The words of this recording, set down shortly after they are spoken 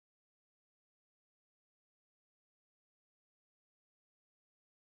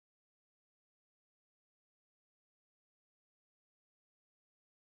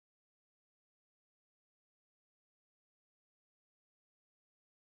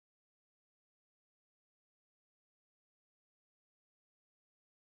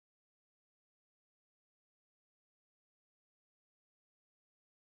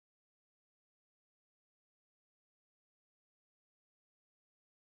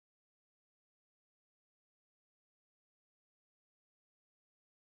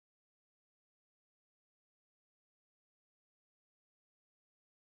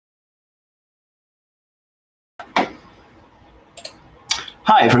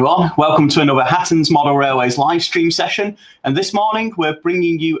Hi everyone, welcome to another Hatton's Model Railways live stream session, and this morning we're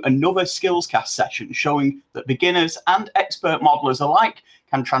bringing you another SkillsCast session showing that beginners and expert modelers alike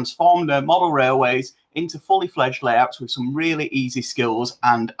can transform their model railways into fully fledged layouts with some really easy skills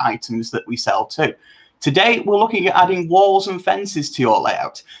and items that we sell too. Today we're looking at adding walls and fences to your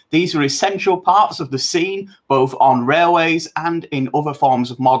layout. These are essential parts of the scene, both on railways and in other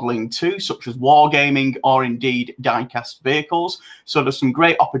forms of modelling too, such as wargaming or indeed die-cast vehicles. So there's some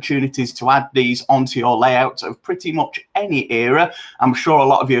great opportunities to add these onto your layout of pretty much any era. I'm sure a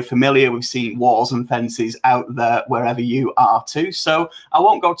lot of you are familiar with seeing walls and fences out there wherever you are too. So I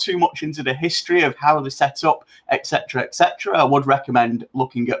won't go too much into the history of how they're set up, etc., etc. I would recommend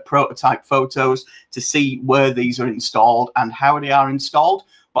looking at prototype photos to see where these are installed and how they are installed,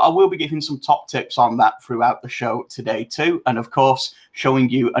 but I will be giving some top tips on that throughout the show today too, and of course showing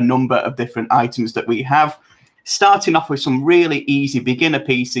you a number of different items that we have, starting off with some really easy beginner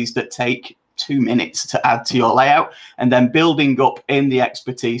pieces that take 2 minutes to add to your layout, and then building up in the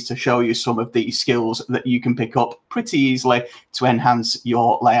expertise to show you some of these skills that you can pick up pretty easily to enhance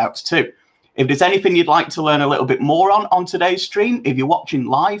your layouts too. If there's anything you'd like to learn a little bit more on today's stream, if you're watching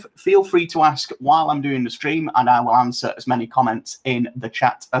live, feel free to ask while I'm doing the stream and I will answer as many comments in the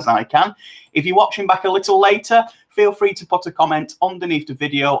chat as I can. If you're watching back a little later, feel free to put a comment underneath the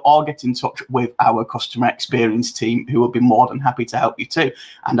video or get in touch with our customer experience team who will be more than happy to help you too.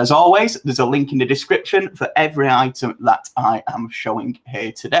 And as always, there's a link in the description for every item that I am showing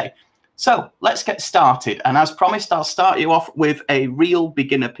here today. So let's get started, and as promised, I'll start you off with a real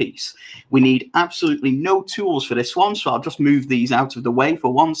beginner piece. We need absolutely no tools for this one, so I'll just move these out of the way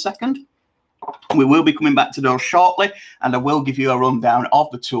for 1 second. We will be coming back to those shortly, and I will give you a rundown of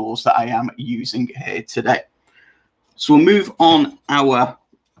the tools that I am using here today. So we'll move on our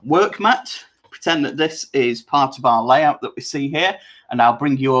work mat, pretend that this is part of our layout that we see here, and I'll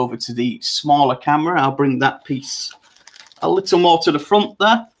bring you over to the smaller camera. I'll bring that piece a little more to the front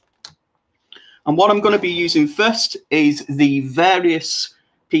there. And what I'm going to be using first is the various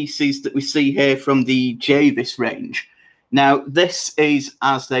pieces that we see here from the Javis range. Now, this is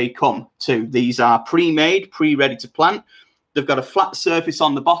as they come too. These are pre-made, pre-ready to plant. They've got a flat surface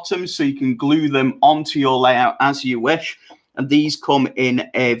on the bottom, so you can glue them onto your layout as you wish. And these come in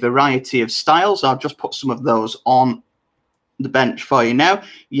a variety of styles. I'll just put some of those on the bench for you now.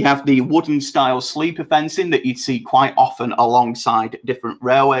 You have the wooden style sleeper fencing that you'd see quite often alongside different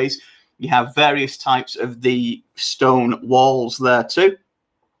railways. You have various types of the stone walls there too.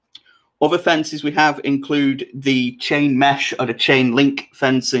 Other fences we have include the chain mesh or the chain link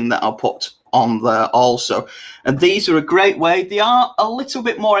fencing that I'll put on there also. And these are a great way. They are a little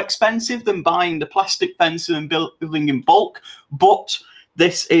bit more expensive than buying the plastic fencing and building in bulk, but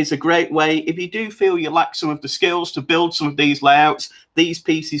this is a great way if you do feel you lack some of the skills to build some of these layouts. These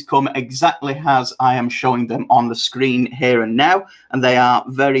pieces come exactly as I am showing them on the screen here and now, and they are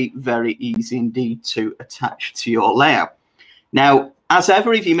very, very easy indeed to attach to your layout. Now, as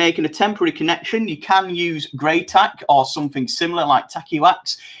ever, if you're making a temporary connection, you can use grey tack or something similar like tacky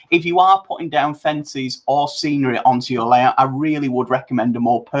wax. If you are putting down fences or scenery onto your layout, I really would recommend a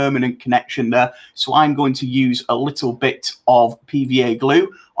more permanent connection there. So I'm going to use a little bit of PVA glue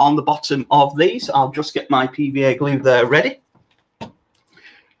on the bottom of these. I'll just get my PVA glue there ready.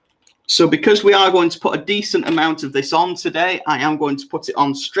 So because we are going to put a decent amount of this on today, I am going to put it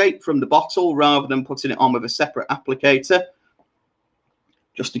on straight from the bottle rather than putting it on with a separate applicator.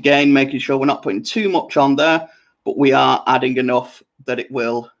 Just again, making sure we're not putting too much on there, but we are adding enough that it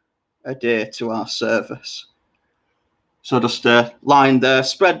will adhere to our surface. So just a line there,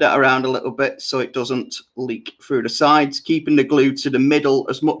 spread that around a little bit so it doesn't leak through the sides, keeping the glue to the middle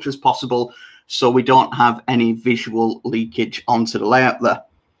as much as possible so we don't have any visual leakage onto the layout there.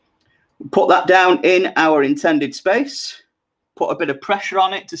 Put that down in our intended space, put a bit of pressure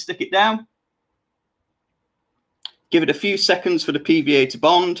on it to stick it down. Give it a few seconds for the PVA to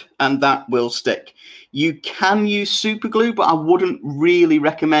bond, and that will stick. You can use super glue, but I wouldn't really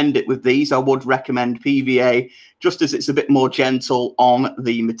recommend it with these. I would recommend PVA, just as it's a bit more gentle on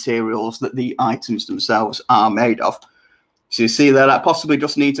the materials that the items themselves are made of. So you see there, that possibly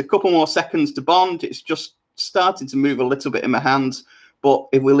just needs a couple more seconds to bond. It's just starting to move a little bit in my hands, but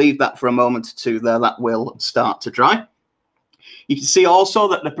if we leave that for a moment or two there, that will start to dry. You can see also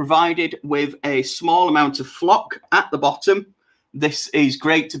that they're provided with a small amount of flock at the bottom. This is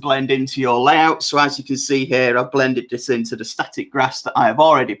great to blend into your layout. So as you can see here, I've blended this into the static grass that I have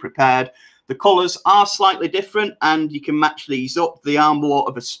already prepared. The colours are slightly different and you can match these up. They are more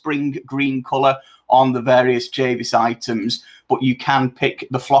of a spring green colour on the various Javis items, but you can pick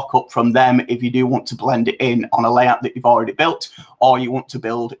the flock up from them if you do want to blend it in on a layout that you've already built, or you want to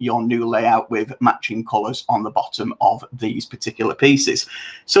build your new layout with matching colors on the bottom of these particular pieces.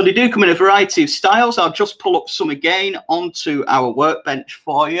 So they do come in a variety of styles. I'll just pull up some again onto our workbench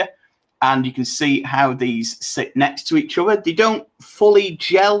for you, and you can see how these sit next to each other. They don't fully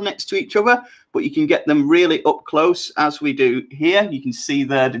gel next to each other, but you can get them really up close as we do here. You can see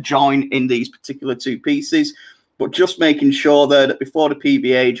there the join in these particular two pieces, but just making sure there that before the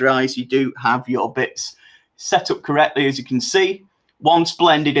PVA dries, you do have your bits set up correctly. As you can see, once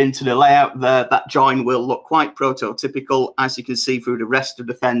blended into the layout there, that join will look quite prototypical. As you can see through the rest of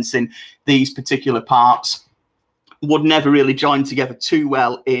the fencing, these particular parts would never really join together too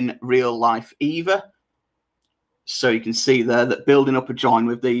well in real life either. So you can see there that building up a join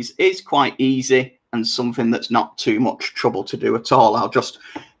with these is quite easy and something that's not too much trouble to do at all. I'll just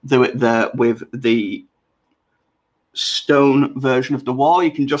do it there with the stone version of the wall. You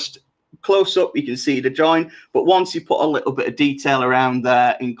can just close up, you can see the join, but once you put a little bit of detail around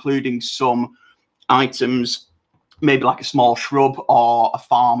there, including some items, maybe like a small shrub or a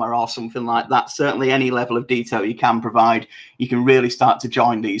farmer or something like that, certainly any level of detail you can provide, you can really start to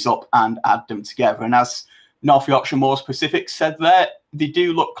join these up and add them together. And as North Yorkshire More Specifics said there, they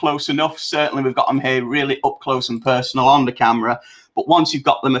do look close enough. Certainly we've got them here really up close and personal on the camera, but once you've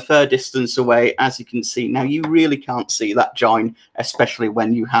got them a fair distance away, as you can see now, you really can't see that join, especially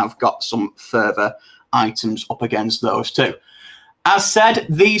when you have got some further items up against those two. As said,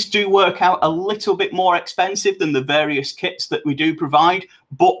 these do work out a little bit more expensive than the various kits that we do provide,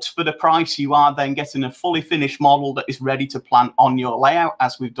 but for the price, you are then getting a fully finished model that is ready to plant on your layout,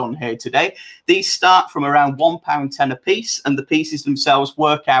 as we've done here today. These start from around £1.10 a piece, and the pieces themselves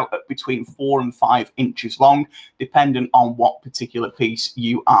work out at between 4 and 5 inches long, dependent on what particular piece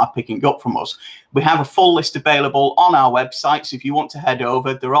you are picking up from us. We have a full list available on our website, so if you want to head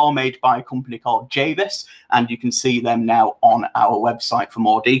over, they're all made by a company called Javis, and you can see them now on our website for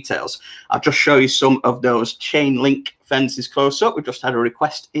more details. I'll just show you some of those chain link fences close up. We just had a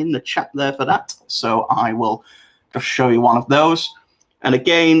request in the chat there for that, so I will just show you one of those. And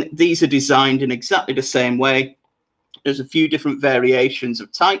again, these are designed in exactly the same way. There's a few different variations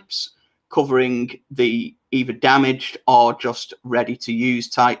of types covering the either damaged or just ready to use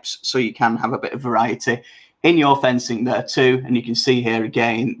types, so you can have a bit of variety in your fencing there too. And you can see here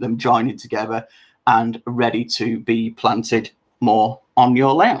again them joining together and ready to be planted more on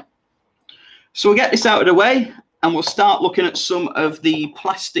your layout. So we'll get this out of the way and we'll start looking at some of the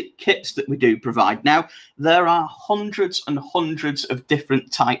plastic kits that we do provide. Now, there are hundreds and hundreds of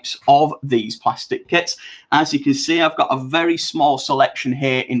different types of these plastic kits. As you can see, I've got a very small selection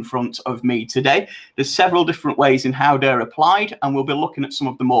here in front of me today. There's several different ways in how they're applied, and we'll be looking at some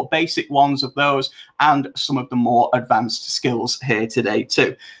of the more basic ones of those and some of the more advanced skills here today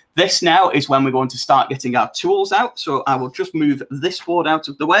too. This now is when we're going to start getting our tools out. So I will just move this board out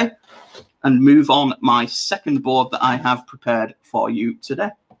of the way and move on my second board that I have prepared for you today.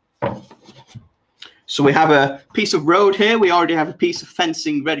 So we have a piece of road here. We already have a piece of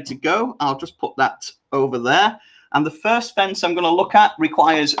fencing ready to go. I'll just put that over there. And the first fence I'm going to look at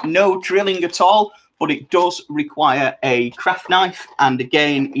requires no drilling at all, but it does require a craft knife and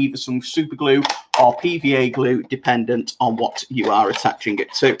again, either some super glue or PVA glue, dependent on what you are attaching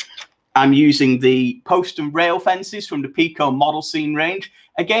it to. I'm using the post and rail fences from the Pico Model Scene range.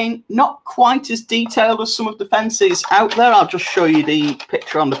 Again, not quite as detailed as some of the fences out there. I'll just show you the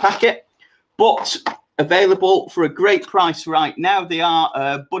picture on the packet, but available for a great price right now. They are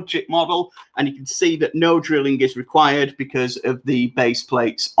a budget model, and you can see that no drilling is required because of the base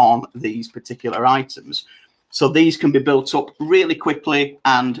plates on these particular items. So these can be built up really quickly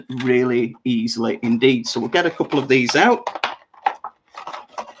and really easily indeed. So we'll get a couple of these out,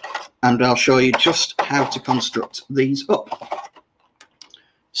 and I'll show you just how to construct these up.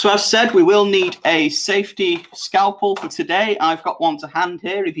 So as said, we will need a safety scalpel for today. I've got one to hand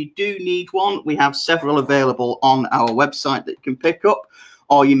here. If you do need one, we have several available on our website that you can pick up,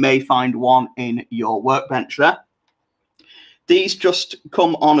 or you may find one in your workbench there. These just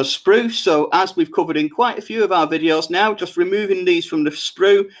come on a sprue. So as we've covered in quite a few of our videos now, just removing these from the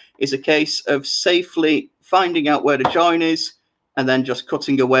sprue is a case of safely finding out where the join is and then just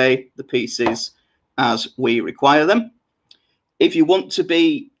cutting away the pieces as we require them. If you want to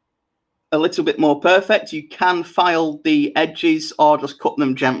be a little bit more perfect, you can file the edges or just cut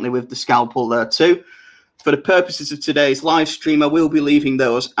them gently with the scalpel there too. For the purposes of today's live stream, I will be leaving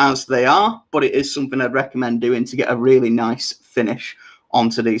those as they are, but it is something I'd recommend doing to get a really nice finish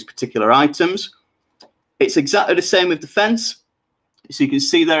onto these particular items. It's exactly the same with the fence. So you can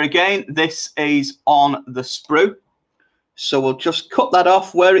see there again, this is on the sprue. So we'll just cut that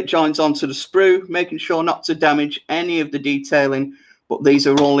off where it joins onto the sprue, making sure not to damage any of the detailing, but these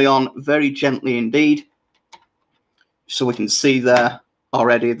are only on very gently indeed. So we can see there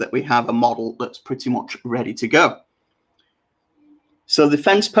already that we have a model that's pretty much ready to go. So the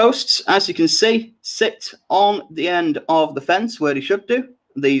fence posts, as you can see, sit on the end of the fence where they should do.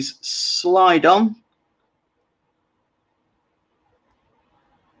 These slide on.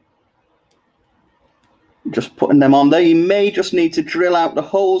 Just putting them on there. You may just need to drill out the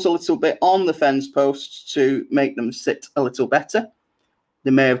holes a little bit on the fence posts to make them sit a little better.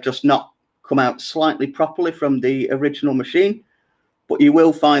 They may have just not come out slightly properly from the original machine, but you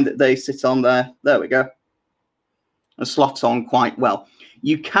will find that they sit on there. There we go. And slot on quite well.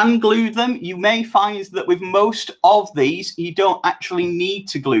 You can glue them. You may find that with most of these, you don't actually need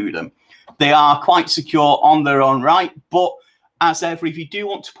to glue them. They are quite secure on their own right, but as ever, if you do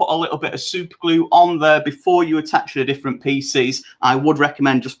want to put a little bit of super glue on there before you attach the different pieces, I would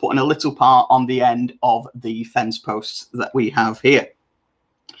recommend just putting a little part on the end of the fence posts that we have here.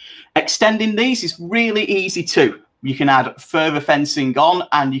 Extending these is really easy too. You can add further fencing on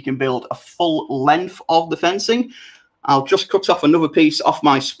and you can build a full length of the fencing. I'll just cut off another piece off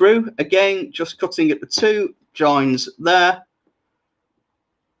my sprue. Again, just cutting at the two joins there.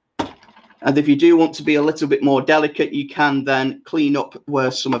 And if you do want to be a little bit more delicate, you can then clean up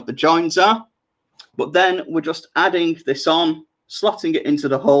where some of the joins are. But then we're just adding this on, slotting it into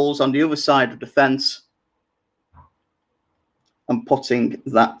the holes on the other side of the fence and putting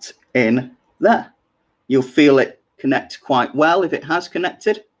that in there. You'll feel it connect quite well if it has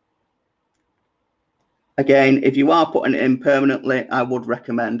connected. Again, if you are putting it in permanently, I would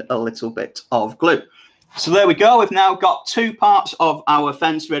recommend a little bit of glue. So there we go. We've now got two parts of our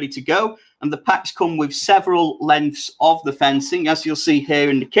fence ready to go. And the packs come with several lengths of the fencing. As you'll see here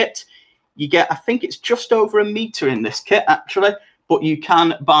in the kit, you get, I think it's just over a meter in this kit, actually. But you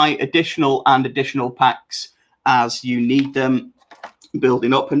can buy additional packs as you need them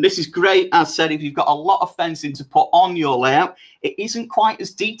building up. And this is great, as said, if you've got a lot of fencing to put on your layout. It isn't quite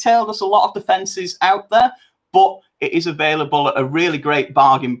as detailed as a lot of the fences out there, but it is available at a really great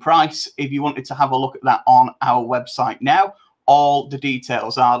bargain price. If you wanted to have a look at that on our website now, all the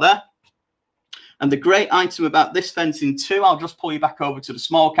details are there. And the great item about this fencing too, I'll just pull you back over to the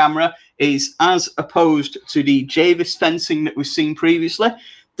small camera, is as opposed to the Javis fencing that we've seen previously,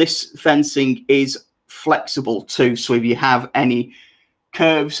 this fencing is flexible too. So if you have any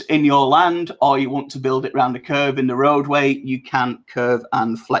curves in your land or you want to build it around a curve in the roadway, you can curve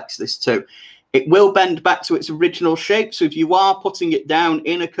and flex this too. It will bend back to its original shape. So if you are putting it down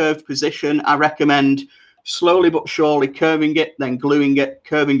in a curved position, I recommend slowly but surely curving it, then gluing it,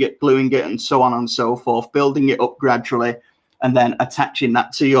 curving it, gluing it, and so on and so forth, building it up gradually, and then attaching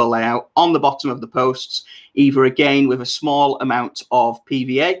that to your layout on the bottom of the posts, either again with a small amount of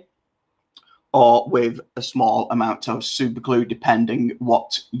PVA or with a small amount of super glue, depending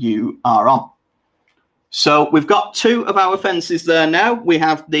what you are on. So we've got two of our fences there now. We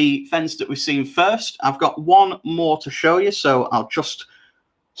have the fence that we've seen first. I've got one more to show you, so I'll just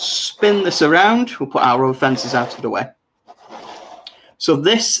spin this around. We'll put our other fences out of the way. So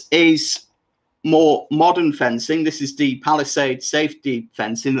this is more modern fencing. This is the palisade safety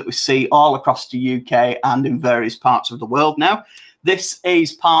fencing that we see all across the UK and in various parts of the world now. This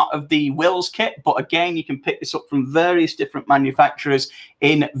is part of the Wills kit, but again, you can pick this up from various different manufacturers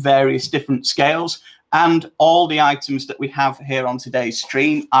in various different scales. And all the items that we have here on today's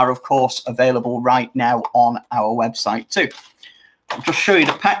stream are, of course, available right now on our website too. I'll just show you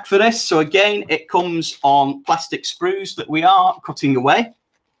the pack for this. So again, it comes on plastic sprues that we are cutting away.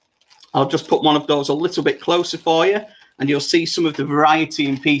 I'll just put one of those a little bit closer for you, and you'll see some of the variety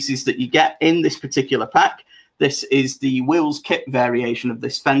in pieces that you get in this particular pack. This is the Wills kit variation of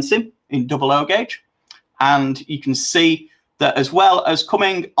this fencing in 00 gauge. And you can see that as well as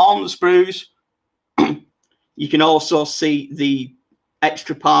coming on the sprues, you can also see the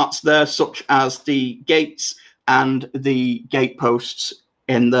extra parts there, such as the gates and the gate posts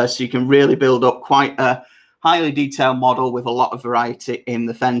in there. So you can really build up quite a highly detailed model with a lot of variety in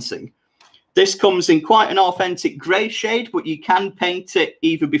the fencing. This comes in quite an authentic grey shade, but you can paint it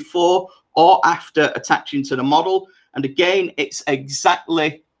either before or after attaching to the model. And again, it's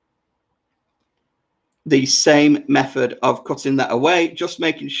exactly the same method of cutting that away, just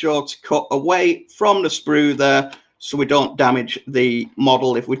making sure to cut away from the sprue there so we don't damage the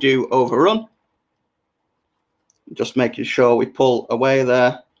model if we do overrun. Just making sure we pull away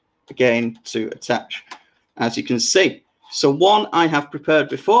there again to attach, as you can see. So one I have prepared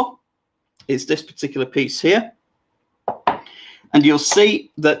before is this particular piece here. And you'll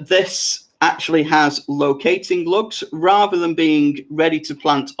see that this actually has locating lugs rather than being ready to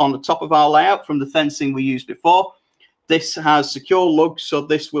plant on the top of our layout from the fencing we used before. This has secure lugs, so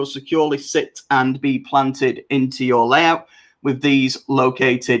this will securely sit and be planted into your layout with these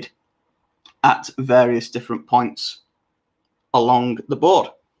located at various different points along the board.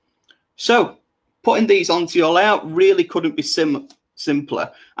 So putting these onto your layout really couldn't be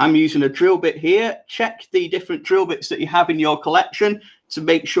simpler. I'm using a drill bit here. Check the different drill bits that you have in your collection to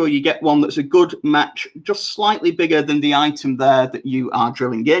make sure you get one that's a good match, just slightly bigger than the item there that you are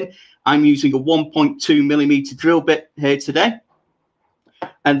drilling in. I'm using a 1.2 millimeter drill bit here today.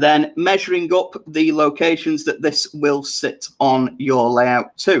 And then measuring up the locations that this will sit on your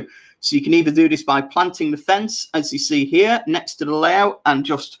layout too. So you can either do this by planting the fence, as you see here, next to the layout, and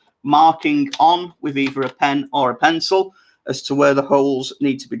just marking on with either a pen or a pencil as to where the holes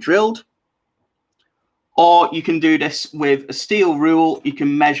need to be drilled. Or you can do this with a steel rule. You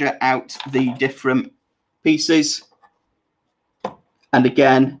can measure out the different pieces. And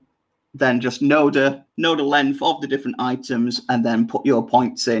again, then just know the length of the different items and then put your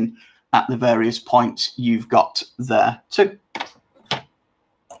points in at the various points you've got there too.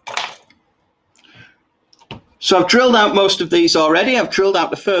 So I've drilled out most of these already. I've drilled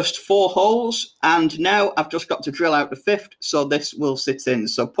out the first 4 holes, and now I've just got to drill out the 5th, so this will sit in.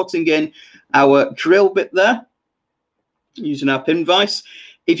 So putting in our drill bit there, using our pin vise.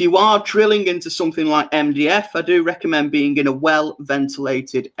 If you are drilling into something like MDF, I do recommend being in a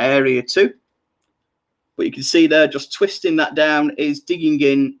well-ventilated area too. But you can see there, just twisting that down is digging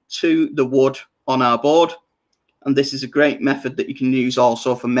in to the wood on our board. And this is a great method that you can use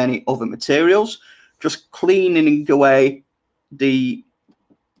also for many other materials. Just cleaning away the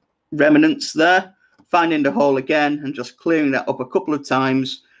remnants there, finding the hole again and just clearing that up a couple of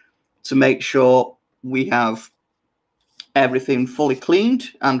times to make sure we have everything fully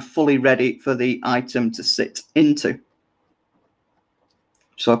cleaned and fully ready for the item to sit into.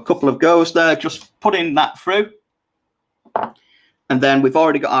 So a couple of goes there, just putting that through. And then we've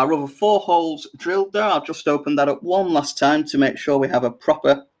already got our other 4 holes drilled there. I'll just open that up one last time to make sure we have a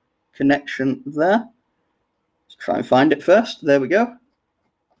proper connection there. Let's try and find it first. There we go.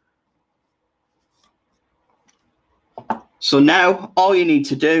 So now all you need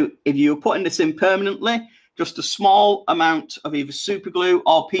to do, if you're putting this in permanently, just a small amount of either super glue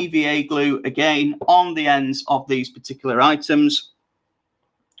or PVA glue again on the ends of these particular items.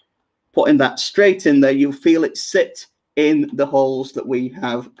 Putting that straight in there, you'll feel it sit in the holes that we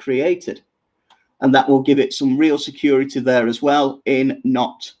have created. And that will give it some real security there as well in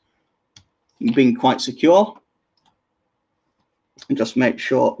not being quite secure. And just make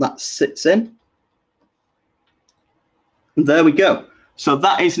sure that sits in. And there we go. So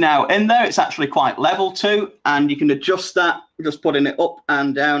that is now in there. It's actually quite level too, and you can adjust that, just putting it up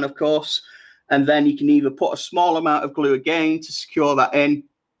and down, of course. And then you can either put a small amount of glue again to secure that in,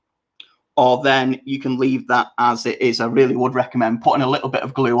 or then you can leave that as it is. I really would recommend putting a little bit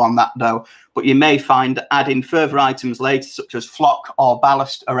of glue on that though, but you may find that adding further items later, such as flock or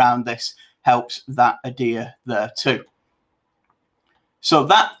ballast around this, helps that adhere there too. So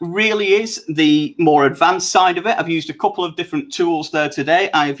that really is the more advanced side of it. I've used a couple of different tools there today.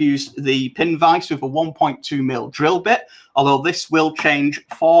 I've used the pin vise with a 1.2 mil drill bit, although this will change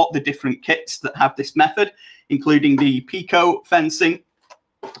for the different kits that have this method, including the Pico fencing,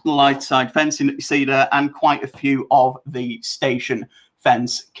 the light side fencing that you see there, and quite a few of the station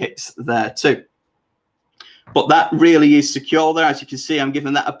fence kits there too. But that really is secure there. As you can see, I'm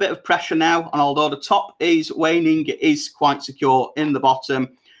giving that a bit of pressure now. And although the top is waning, it is quite secure in the bottom,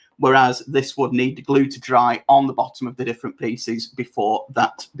 whereas this would need the glue to dry on the bottom of the different pieces before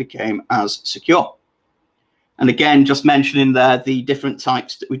that became as secure. And again, just mentioning there the different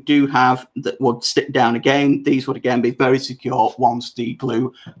types that we do have that would stick down again. These would again be very secure once the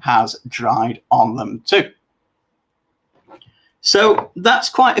glue has dried on them too. So that's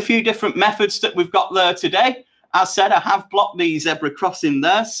quite a few different methods that we've got there today. As said, I have blocked the zebra crossing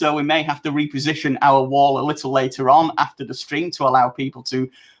there, so we may have to reposition our wall a little later on after the stream to allow people to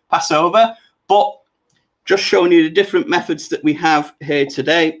pass over. But just showing you the different methods that we have here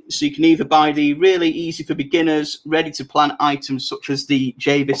today. So you can either buy the really easy for beginners, ready to plant items such as the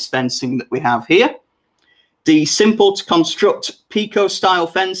Javis fencing that we have here, the simple to construct Pico style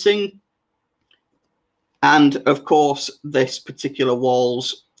fencing, and of course this particular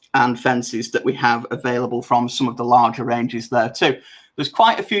walls and fences that we have available from some of the larger ranges there too. There's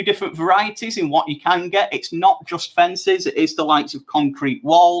quite a few different varieties in what you can get. It's not just fences. It is the likes of concrete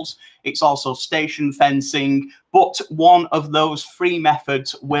walls. It's also station fencing, but one of those 3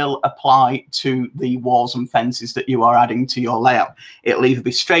 methods will apply to the walls and fences that you are adding to your layout. It'll either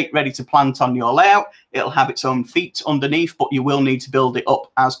be straight ready to plant on your layout, it'll have its own feet underneath, but you will need to build it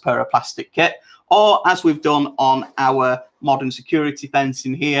up as per a plastic kit, or as we've done on our modern security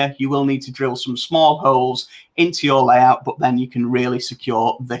fencing here, you will need to drill some small holes into your layout, but then you can really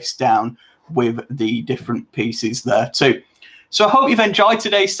secure this down with the different pieces there too. So I hope you've enjoyed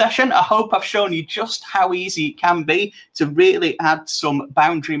today's session. I hope I've shown you just how easy it can be to really add some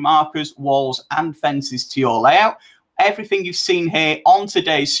boundary markers, walls and fences to your layout. Everything you've seen here on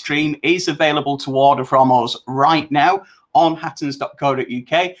today's stream is available to order from us right now on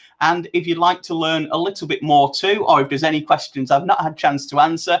hattons.co.uk. And if you'd like to learn a little bit more too, or if there's any questions I've not had a chance to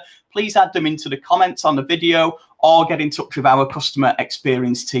answer, please add them into the comments on the video or get in touch with our customer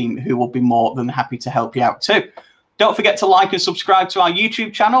experience team, who will be more than happy to help you out too. Don't forget to like and subscribe to our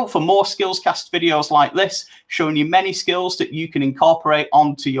YouTube channel for more SkillsCast videos like this, showing you many skills that you can incorporate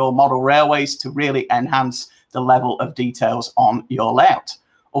onto your model railways to really enhance the level of details on your layout.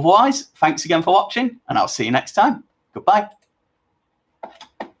 Otherwise, thanks again for watching, and I'll see you next time. Goodbye.